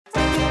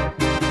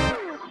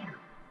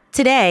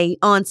Today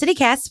on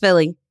CityCast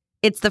Philly,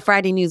 it's the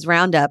Friday News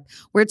Roundup.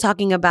 We're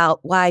talking about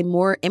why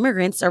more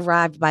immigrants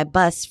arrived by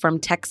bus from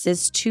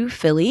Texas to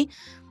Philly,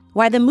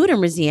 why the Mütter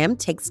Museum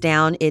takes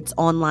down its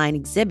online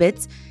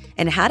exhibits,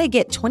 and how to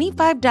get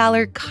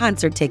 $25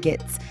 concert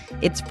tickets.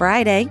 It's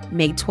Friday,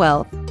 May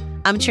 12th.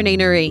 I'm Trinae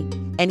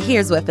Nuri, and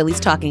here's what Philly's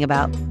talking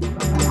about.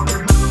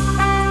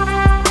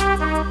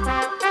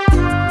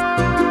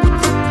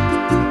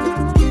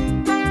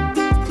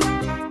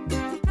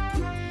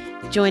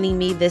 Joining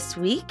me this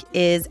week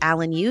is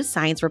Alan Yu,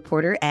 science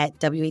reporter at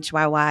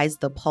WHYY's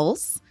The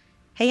Pulse.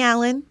 Hey,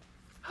 Alan.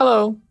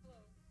 Hello.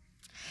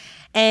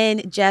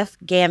 And Jeff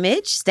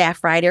Gamage,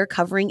 staff writer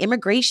covering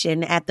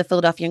immigration at the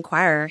Philadelphia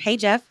Inquirer. Hey,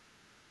 Jeff.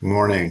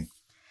 Morning.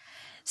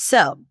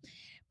 So,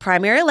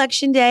 primary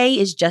election day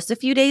is just a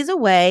few days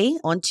away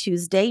on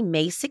Tuesday,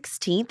 May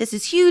 16th. This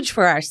is huge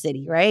for our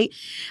city, right?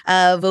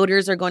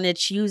 Voters are going to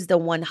choose the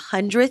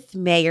 100th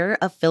mayor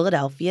of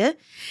Philadelphia.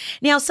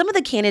 Now, some of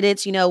the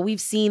candidates,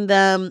 we've seen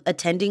them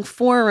attending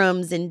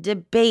forums and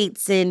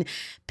debates and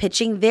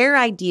pitching their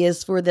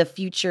ideas for the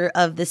future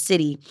of the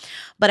city.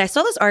 But I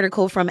saw this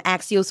article from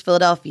Axios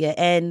Philadelphia,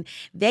 and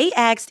they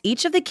asked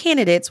each of the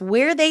candidates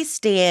where they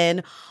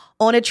stand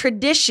on a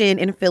tradition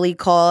in Philly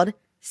called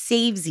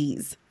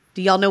Savesies.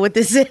 Do y'all know what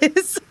this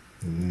is?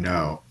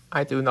 No.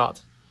 I do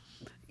not.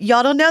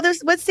 Y'all don't know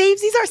what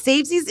Savesies are?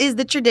 Savesies is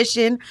the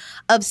tradition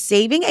of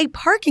saving a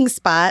parking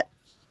spot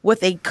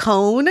with a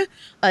cone,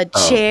 a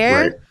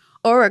chair,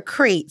 or a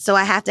crate. So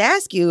I have to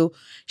ask you,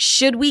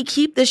 should we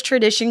keep this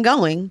tradition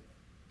going?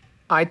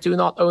 I do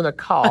not own a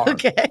car.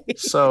 Okay.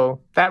 So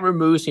that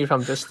removes me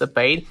from this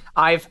debate.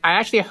 I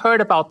actually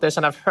heard about this,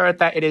 and I've heard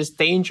that it is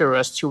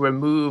dangerous to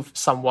remove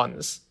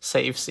someone's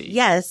safe seat.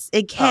 Yes,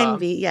 it can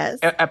be, yes.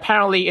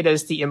 Apparently, it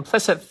is the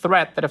implicit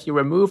threat that if you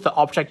remove the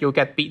object, you'll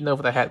get beaten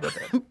over the head with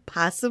it.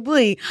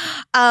 Possibly.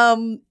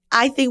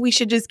 I think we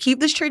should just keep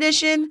this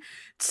tradition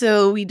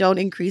so we don't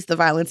increase the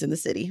violence in the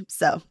city.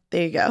 So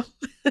there you go.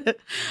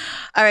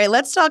 All right,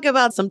 let's talk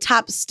about some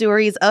top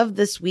stories of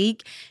this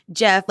week.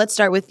 Jeff, let's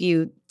start with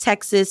you.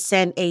 Texas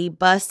sent a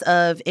bus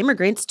of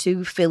immigrants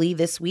to Philly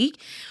this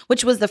week,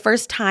 which was the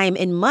first time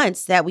in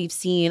months that we've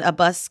seen a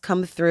bus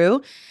come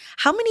through.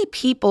 How many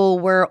people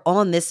were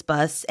on this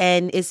bus,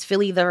 and is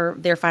Philly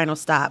their final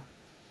stop?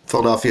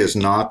 Philadelphia is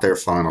not their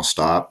final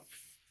stop.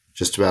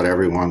 Just about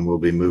everyone will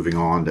be moving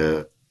on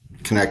to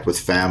connect with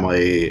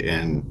family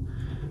in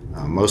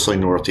mostly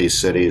Northeast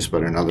cities,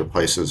 but in other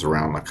places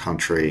around the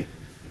country.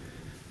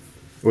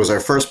 It was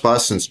our first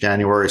bus since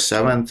January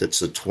 7th. It's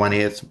the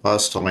 20th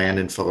bus to land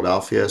in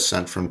Philadelphia,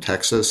 sent from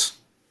Texas,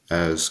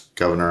 as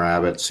Governor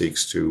Abbott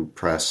seeks to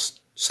press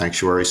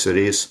sanctuary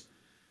cities.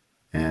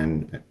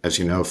 And as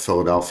you know,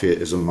 Philadelphia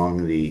is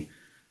among the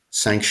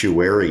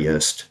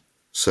sanctuariest,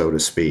 so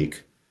to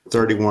speak.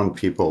 31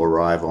 people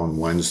arrive on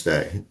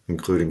Wednesday,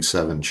 including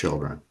 7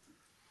 children.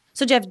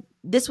 So, Jeff,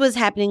 this was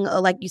happening,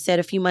 like you said,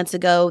 a few months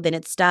ago, then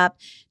it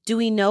stopped. Do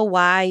we know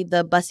why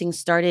the busing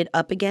started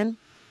up again?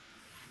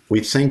 We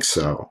think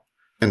so.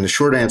 And the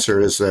short answer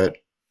is that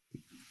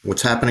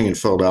what's happening in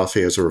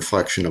Philadelphia is a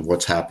reflection of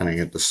what's happening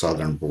at the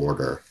southern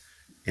border.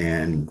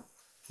 And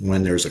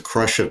when there's a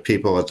crush of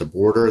people at the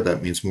border,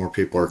 that means more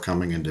people are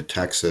coming into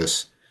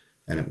Texas.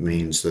 And it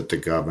means that the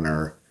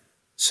governor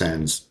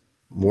sends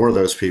more of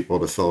those people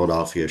to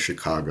Philadelphia,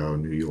 Chicago,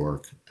 New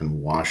York,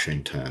 and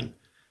Washington.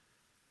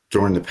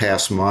 During the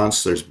past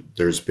months,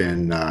 there's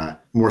been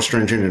more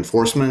stringent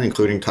enforcement,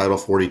 including Title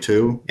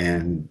 42,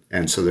 and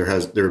so there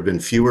have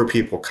been fewer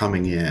people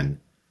coming in,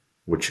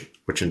 which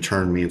in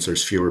turn means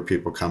there's fewer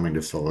people coming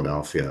to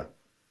Philadelphia.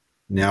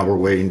 Now we're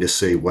waiting to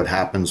see what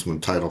happens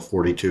when Title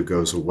 42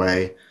 goes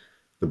away.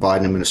 The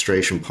Biden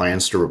administration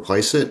plans to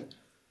replace it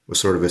with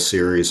sort of a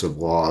series of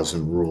laws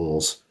and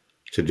rules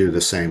to do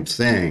the same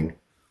thing.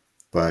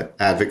 But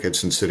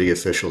advocates and city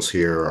officials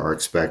here are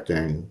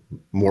expecting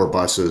more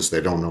buses.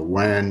 They don't know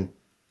when,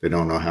 they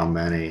don't know how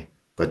many,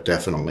 but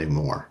definitely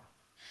more.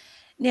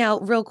 Now,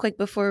 real quick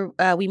before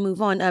we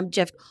move on,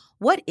 Jeff,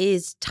 what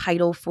is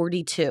Title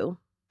 42?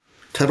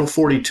 Title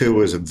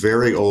 42 is a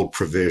very old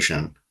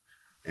provision,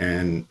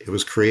 and it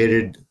was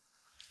created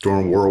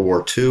during World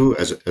War II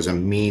as a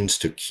means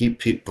to keep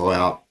people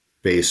out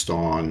based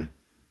on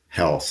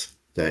health,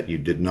 that you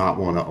did not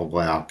want to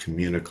allow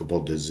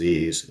communicable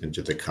disease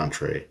into the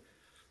country.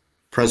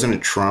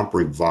 President Trump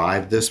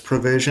revived this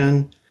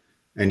provision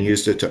and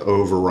used it to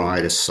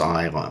override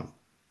asylum.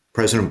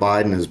 President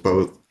Biden has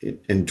both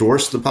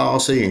endorsed the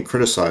policy and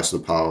criticized the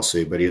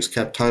policy, but he has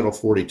kept Title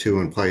 42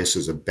 in place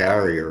as a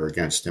barrier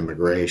against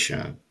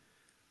immigration.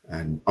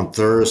 And on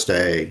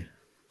Thursday,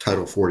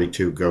 Title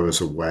 42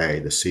 goes away.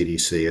 The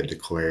CDC had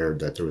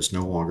declared that there was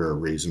no longer a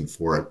reason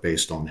for it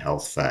based on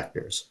health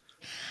factors.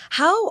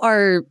 How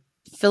are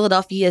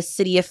Philadelphia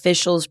city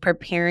officials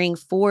preparing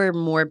for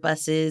more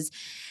buses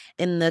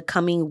in the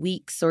coming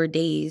weeks or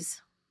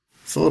days?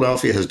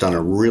 Philadelphia has done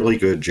a really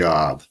good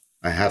job,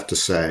 I have to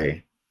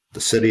say. The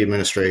city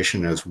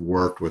administration has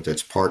worked with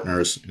its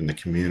partners in the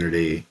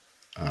community,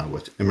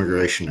 with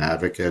immigration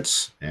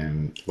advocates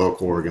and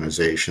local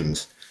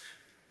organizations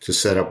to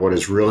set up what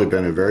has really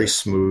been a very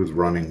smooth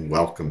running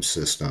welcome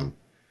system.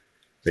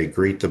 They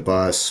greet the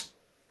bus.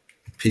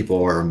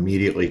 People are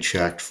immediately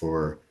checked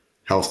for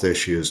health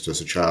issues. Does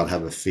a child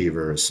have a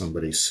fever? Is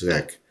somebody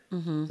sick?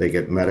 Mm-hmm. They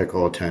get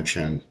medical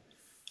attention.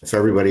 If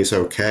everybody's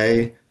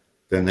okay,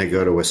 then they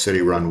go to a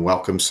city-run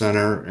welcome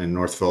center in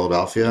North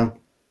Philadelphia,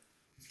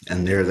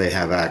 and there they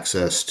have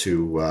access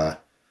to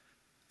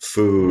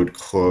food,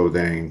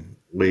 clothing,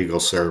 legal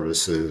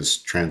services,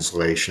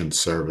 translation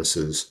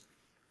services.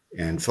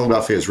 And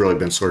Philadelphia has really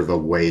been sort of a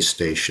way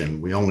station.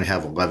 We only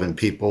have 11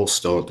 people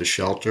still at the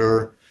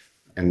shelter,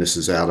 and this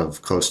is out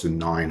of close to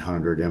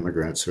 900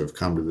 immigrants who have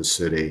come to the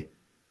city.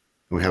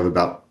 And we have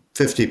about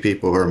 50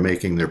 people who are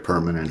making their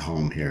permanent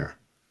home here.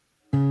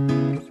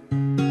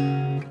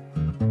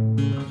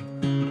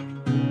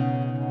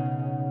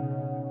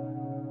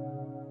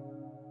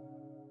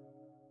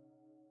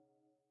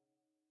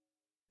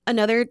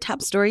 Another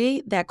top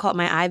story that caught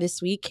my eye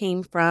this week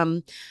came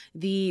from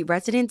the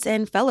residents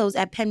and fellows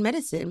at Penn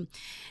Medicine.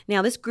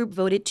 Now, this group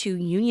voted to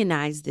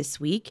unionize this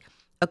week.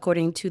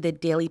 According to the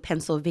Daily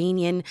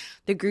Pennsylvanian,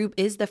 the group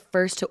is the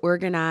first to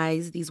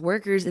organize these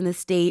workers in the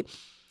state.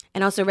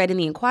 And also read in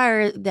the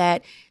Inquirer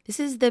that this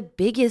is the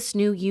biggest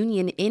new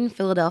union in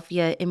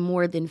Philadelphia in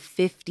more than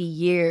 50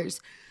 years.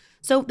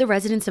 So the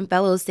residents and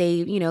fellows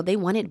say, they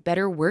wanted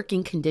better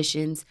working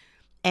conditions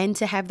and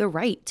to have the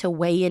right to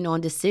weigh in on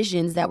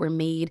decisions that were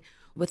made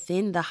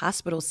within the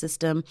hospital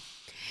system.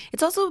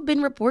 It's also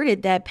been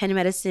reported that Penn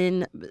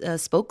Medicine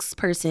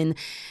spokesperson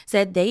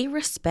said they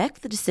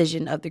respect the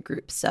decision of the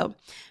group. So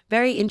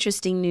very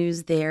interesting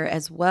news there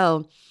as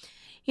well.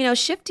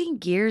 Shifting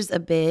gears a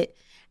bit,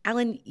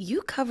 Alan,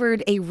 you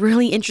covered a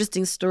really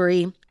interesting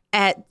story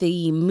at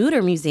the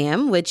Mütter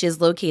Museum, which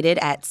is located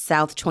at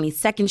South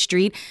 22nd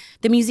Street.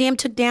 The museum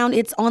took down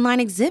its online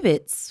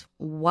exhibits.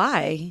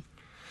 Why?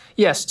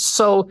 Yes,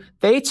 so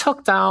they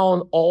took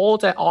down all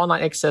their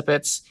online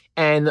exhibits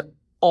and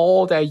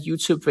all their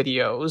YouTube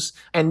videos.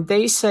 And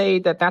they say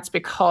that that's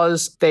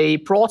because they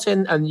brought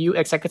in a new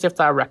executive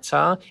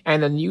director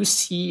and a new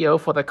CEO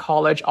for the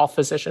College of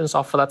Physicians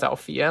of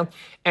Philadelphia.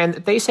 And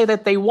they say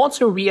that they want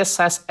to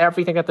reassess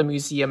everything that the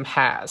museum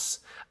has.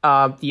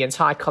 The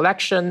entire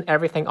collection,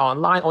 everything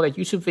online, all the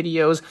YouTube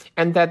videos,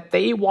 and that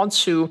they want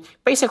to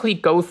basically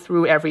go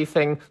through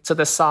everything to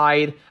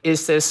decide,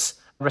 is this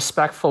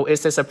respectful,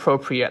 is this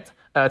appropriate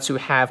to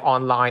have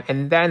online?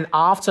 And then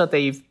after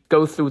they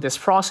go through this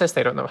process,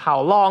 they don't know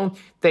how long,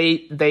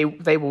 they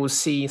will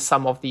see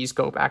some of these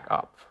go back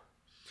up.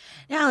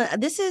 Now,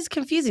 this is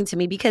confusing to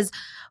me because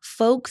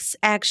folks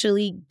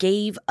actually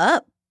gave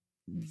up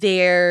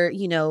their,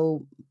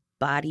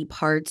 body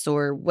parts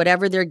or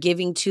whatever they're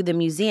giving to the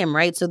museum,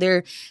 right? So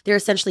they're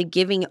essentially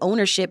giving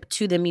ownership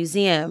to the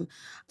museum.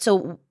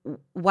 So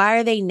why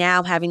are they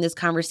now having this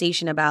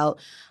conversation about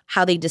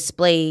how they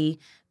display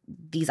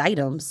these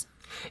items?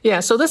 Yeah,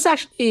 so this is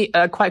actually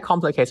quite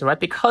complicated, right?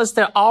 Because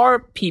there are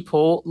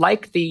people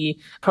like the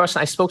person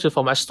I spoke to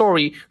for my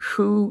story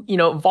who,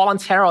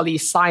 voluntarily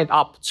signed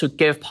up to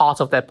give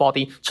part of their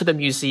body to the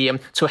museum,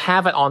 to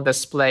have it on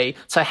display,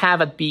 to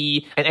have it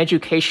be an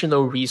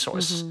educational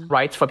resource,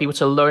 right? For people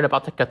to learn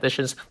about the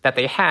conditions that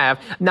they have.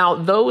 Now,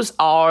 those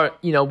are,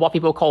 what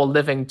people call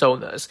living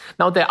donors.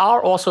 Now, there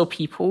are also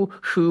people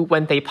who,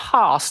 when they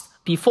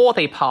before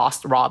they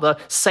passed,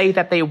 say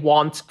that they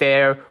want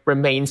their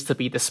remains to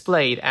be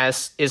displayed,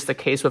 as is the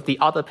case with the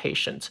other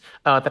patient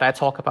that I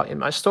talk about in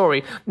my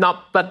story.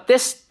 Now, but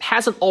this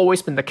hasn't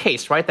always been the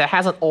case, right? There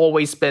hasn't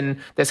always been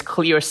this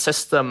clear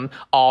system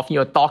of,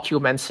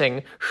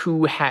 documenting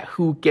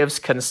who gives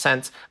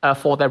consent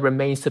for their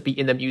remains to be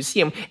in the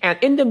museum. And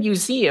in the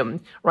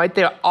museum, right,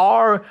 there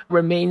are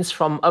remains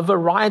from a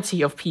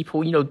variety of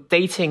people,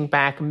 dating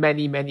back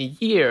many, many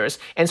years.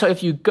 And so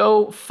if you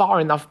go far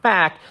enough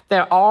back,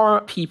 there are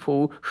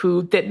people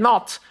who did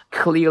not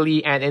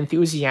clearly and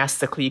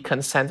enthusiastically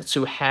consent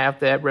to have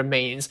their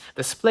remains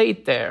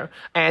displayed there.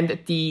 And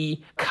the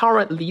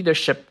current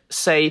leadership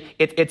say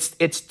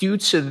it's due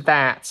to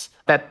that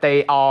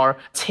they are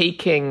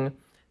taking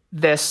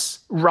this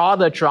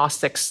rather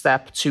drastic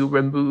step to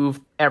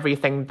remove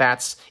everything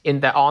that's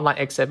in their online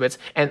exhibits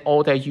and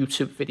all their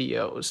YouTube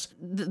videos.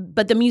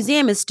 But the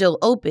museum is still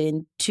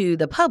open to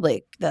the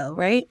public, though,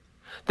 right?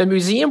 The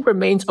museum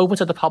remains open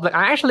to the public.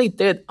 I actually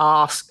did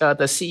ask the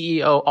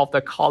CEO of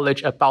the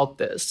college about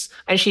this.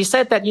 And she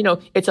said that,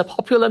 it's a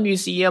popular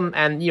museum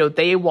and,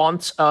 they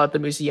want the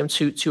museum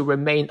to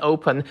remain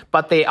open,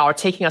 but they are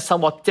taking a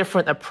somewhat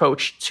different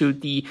approach to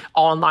the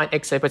online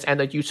exhibits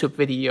and the YouTube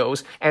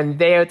videos. And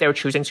they're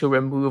choosing to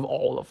remove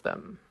all of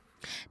them.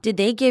 Did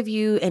they give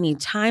you any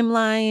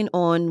timeline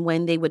on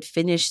when they would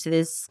finish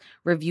this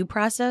review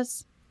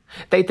process?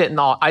 They did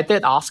not. I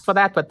did ask for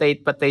that, but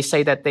they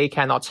say that they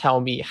cannot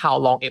tell me how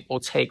long it will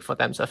take for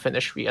them to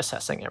finish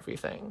reassessing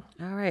everything.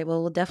 All right.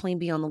 Well, we'll definitely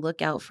be on the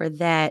lookout for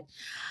that.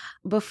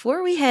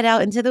 Before we head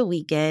out into the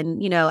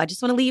weekend, I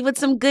just want to leave with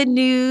some good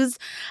news.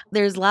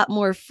 There's a lot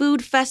more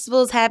food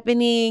festivals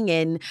happening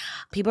and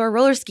people are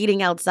roller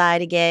skating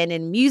outside again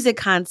and music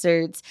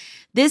concerts.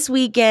 This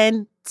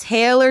weekend,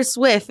 Taylor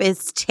Swift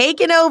is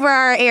taking over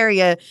our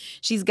area.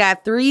 She's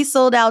got 3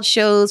 sold out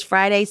shows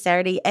Friday,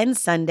 Saturday, and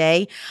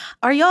Sunday.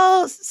 Are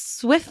y'all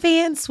Swift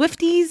fans?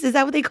 Swifties? Is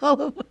that what they call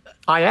them?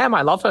 I am.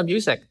 I love her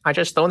music. I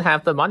just don't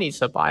have the money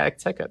to buy a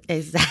ticket.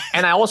 Exactly.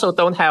 And I also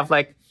don't have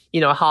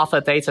half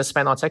a day to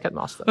spend on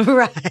Ticketmaster.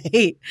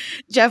 Right.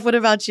 Jeff, what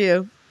about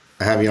you?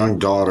 I have young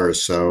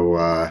daughters,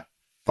 so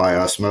by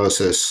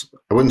osmosis,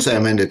 I wouldn't say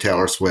I'm into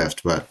Taylor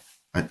Swift, but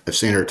I've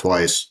seen her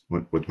twice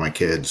with my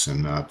kids,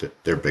 and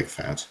they're big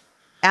fans.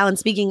 Alan,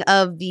 speaking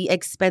of the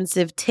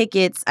expensive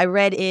tickets, I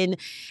read in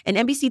an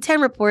NBC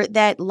 10 report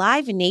that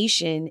Live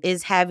Nation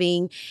is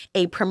having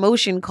a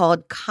promotion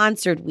called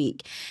Concert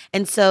Week.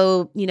 And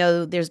so,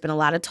 there's been a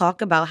lot of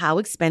talk about how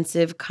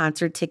expensive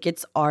concert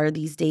tickets are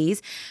these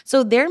days.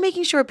 So they're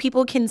making sure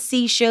people can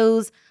see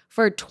shows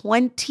for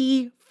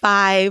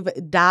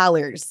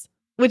 $25,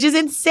 which is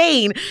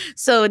insane.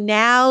 So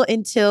now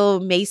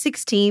until May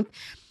 16th,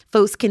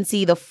 folks can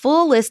see the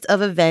full list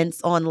of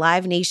events on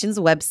Live Nation's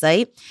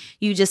website.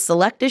 You just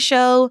select a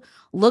show,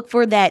 look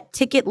for that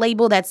ticket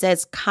label that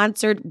says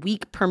Concert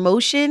Week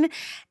Promotion,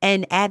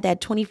 and add that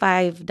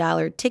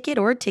 $25 ticket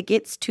or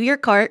tickets to your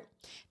cart.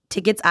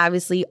 Tickets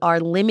obviously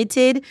are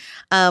limited,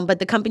 but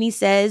the company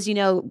says,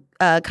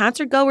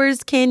 concert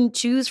goers can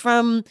choose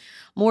from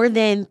more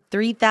than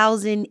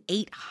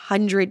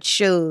 3,800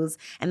 shows,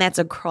 and that's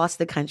across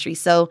the country.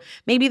 So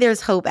maybe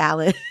there's hope,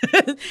 Alan,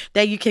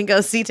 that you can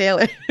go see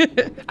Taylor.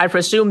 I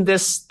presume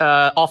this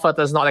offer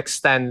does not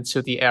extend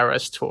to the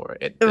Eras tour.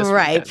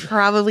 Right,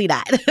 probably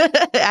not.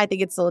 I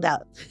think it's sold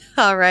out.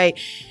 All right.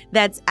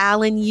 That's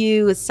Alan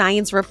Yu,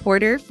 science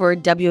reporter for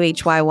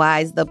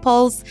WHYY's The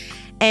Pulse,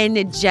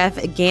 and Jeff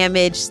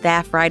Gamage,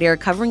 staff writer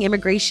covering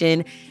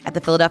immigration at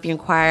the Philadelphia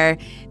Inquirer.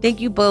 Thank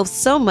you both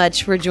so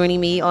much for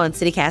joining me on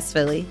CityCast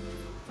Philly.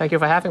 Thank you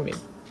for having me.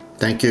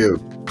 Thank you.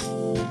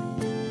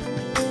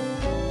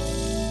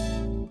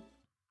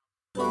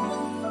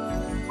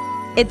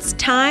 It's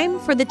time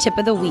for the tip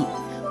of the week,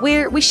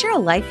 where we share a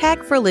life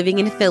hack for living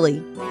in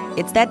Philly.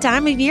 It's that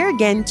time of year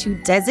again to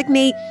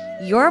designate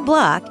your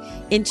block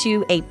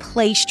into a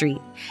play street.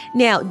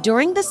 Now,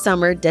 during the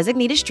summer,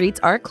 designated streets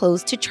are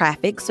closed to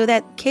traffic so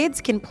that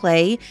kids can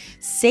play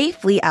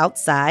safely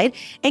outside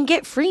and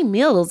get free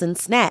meals and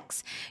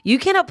snacks. You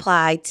can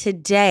apply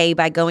today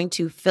by going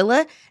to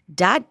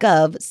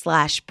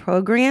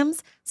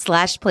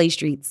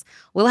phila.gov/programs/playstreets.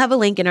 We'll have a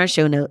link in our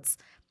show notes.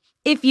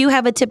 If you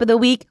have a tip of the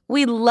week,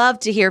 we'd love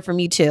to hear from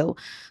you too.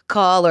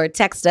 Call or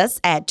text us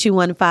at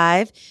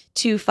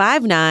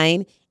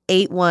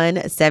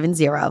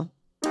 215-259-8170.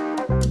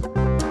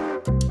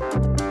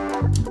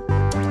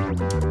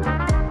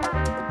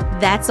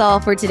 That's all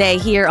for today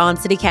here on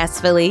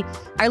CityCast Philly.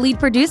 Our lead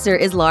producer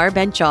is Laura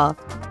Benchoff.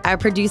 Our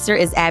producer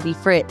is Abby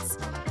Fritz.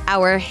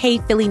 Our Hey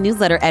Philly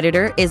newsletter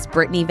editor is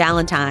Brittany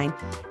Valentine.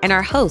 And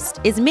our host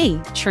is me,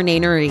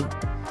 Trinae Nuri.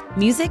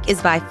 Music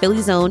is by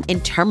Philly's own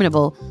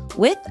Interminable,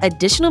 with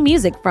additional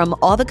music from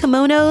All the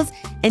Kimonos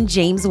and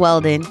James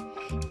Weldon.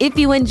 If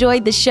you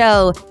enjoyed the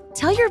show,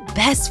 tell your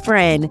best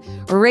friend,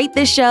 rate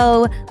the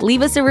show,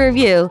 leave us a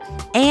review,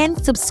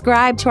 and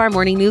subscribe to our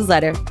morning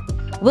newsletter.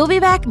 We'll be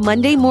back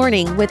Monday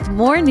morning with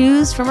more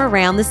news from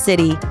around the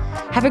city.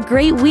 Have a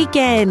great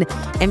weekend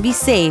and be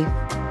safe.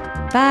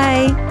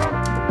 Bye.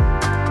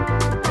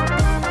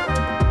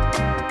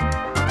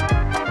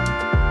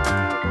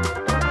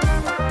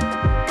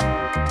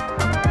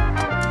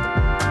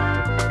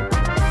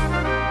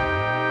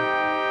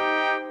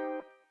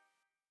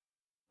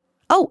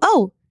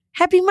 Oh,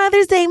 happy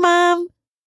Mother's Day, Mom.